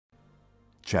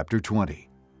Chapter 20.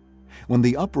 When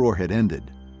the uproar had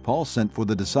ended, Paul sent for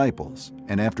the disciples,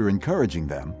 and after encouraging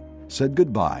them, said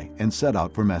goodbye and set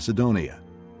out for Macedonia.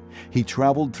 He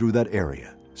traveled through that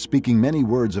area, speaking many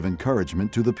words of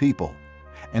encouragement to the people,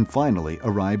 and finally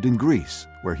arrived in Greece,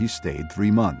 where he stayed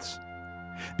 3 months.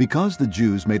 Because the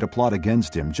Jews made a plot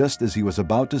against him just as he was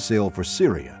about to sail for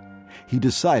Syria, he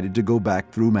decided to go back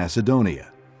through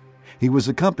Macedonia. He was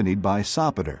accompanied by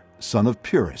Sopater, son of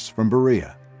Pyrrhus from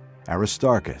Berea,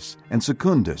 Aristarchus and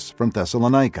Secundus from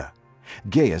Thessalonica,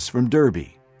 Gaius from Derbe,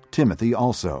 Timothy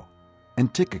also,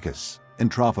 and Tychicus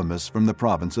and Trophimus from the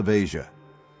province of Asia.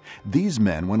 These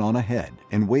men went on ahead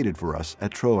and waited for us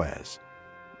at Troas.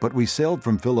 But we sailed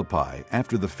from Philippi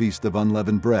after the Feast of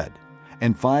Unleavened Bread,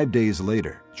 and 5 days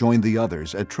later joined the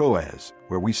others at Troas,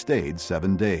 where we stayed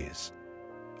 7 days.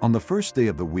 On the first day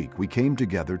of the week we came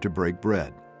together to break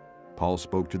bread. Paul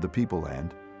spoke to the people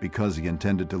and, because he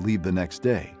intended to leave the next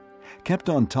day, kept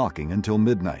on talking until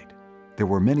midnight. There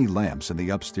were many lamps in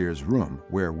the upstairs room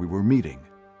where we were meeting.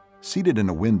 Seated in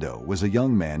a window was a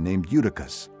young man named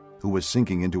Eutychus, who was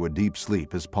sinking into a deep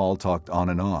sleep as Paul talked on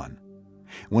and on.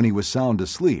 When he was sound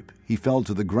asleep, he fell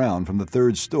to the ground from the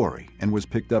 3rd story and was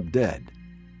picked up dead.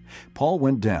 Paul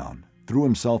went down, threw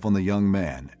himself on the young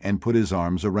man, and put his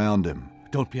arms around him.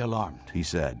 "Don't be alarmed," he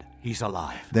said. "He's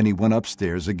alive." Then he went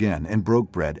upstairs again and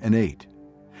broke bread and ate.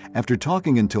 After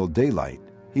talking until daylight,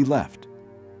 he left.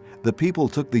 The people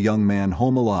took the young man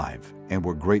home alive and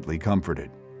were greatly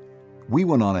comforted. We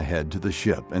went on ahead to the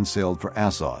ship and sailed for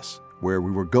Assos, where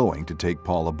we were going to take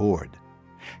Paul aboard.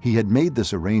 He had made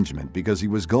this arrangement because he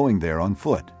was going there on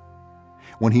foot.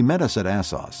 When he met us at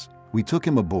Assos, we took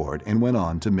him aboard and went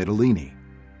on to Mytilene.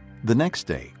 The next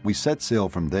day, we set sail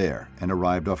from there and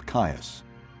arrived off Chios.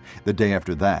 The day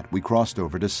after that, we crossed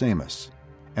over to Samos,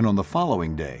 and on the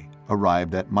following day,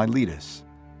 arrived at Miletus.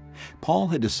 Paul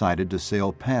had decided to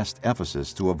sail past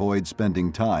Ephesus to avoid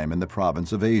spending time in the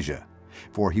province of Asia,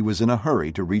 for he was in a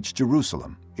hurry to reach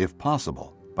Jerusalem, if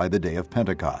possible, by the day of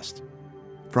Pentecost.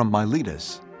 From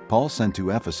Miletus, Paul sent to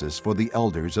Ephesus for the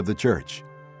elders of the church.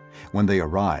 When they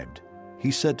arrived, he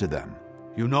said to them,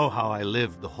 "You know how I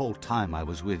lived the whole time I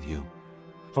was with you.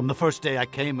 From the first day I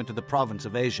came into the province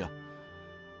of Asia,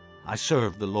 I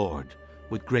served the Lord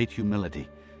with great humility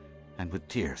and with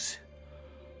tears,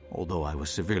 although I was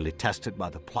severely tested by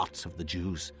the plots of the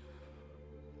Jews.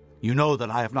 You know that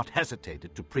I have not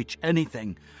hesitated to preach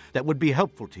anything that would be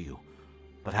helpful to you,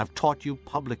 but have taught you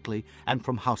publicly and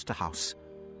from house to house.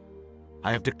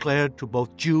 I have declared to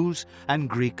both Jews and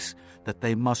Greeks that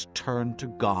they must turn to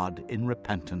God in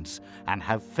repentance and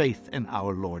have faith in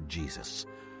our Lord Jesus.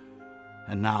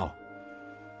 And now,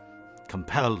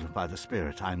 compelled by the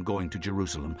Spirit, I am going to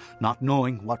Jerusalem, not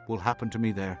knowing what will happen to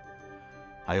me there.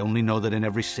 I only know that in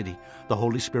every city the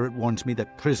Holy Spirit warns me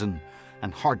that prison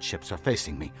and hardships are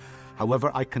facing me.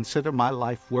 However, I consider my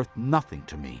life worth nothing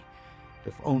to me,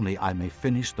 if only I may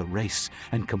finish the race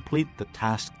and complete the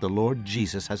task the Lord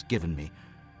Jesus has given me,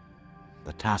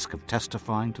 the task of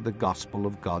testifying to the gospel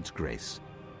of God's grace.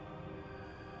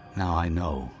 Now I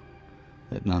know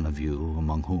that none of you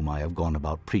among whom I have gone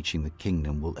about preaching the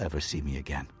kingdom will ever see me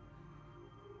again.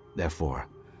 Therefore,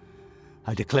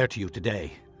 I declare to you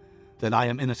today that I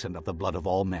am innocent of the blood of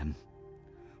all men,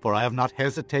 for I have not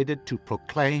hesitated to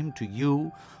proclaim to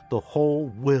you the whole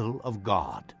will of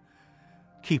God.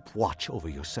 Keep watch over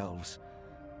yourselves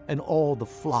and all the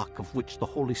flock of which the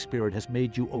Holy Spirit has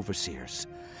made you overseers.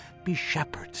 Be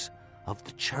shepherds of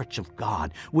the church of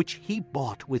God, which he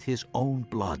bought with his own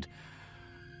blood.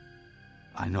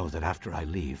 I know that after I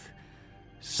leave,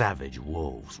 savage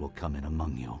wolves will come in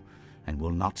among you and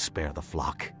will not spare the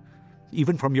flock.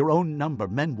 Even from your own number,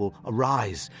 men will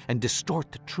arise and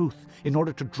distort the truth in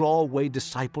order to draw away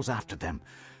disciples after them.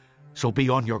 So be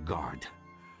on your guard.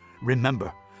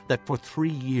 Remember that for 3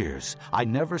 years I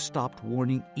never stopped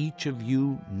warning each of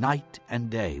you night and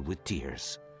day with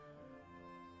tears.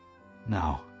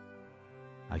 Now,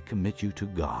 I commit you to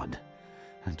God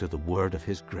and to the word of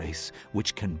his grace,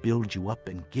 which can build you up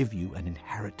and give you an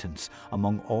inheritance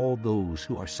among all those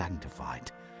who are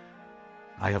sanctified.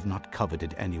 I have not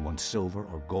coveted anyone's silver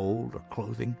or gold or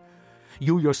clothing.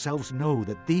 You yourselves know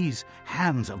that these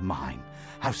hands of mine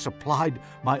have supplied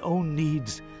my own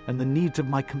needs and the needs of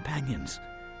my companions.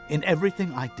 In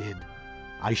everything I did,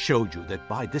 I showed you that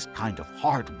by this kind of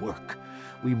hard work,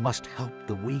 we must help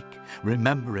the weak,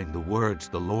 remembering the words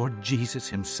the Lord Jesus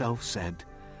himself said,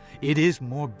 "It is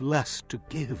more blessed to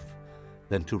give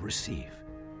than to receive."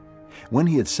 When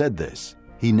he had said this,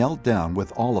 he knelt down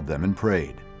with all of them and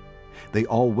prayed. They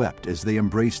all wept as they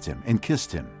embraced him and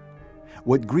kissed him.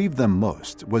 What grieved them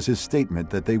most was his statement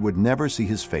that they would never see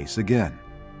his face again.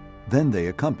 Then they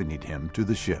accompanied him to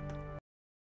the ship.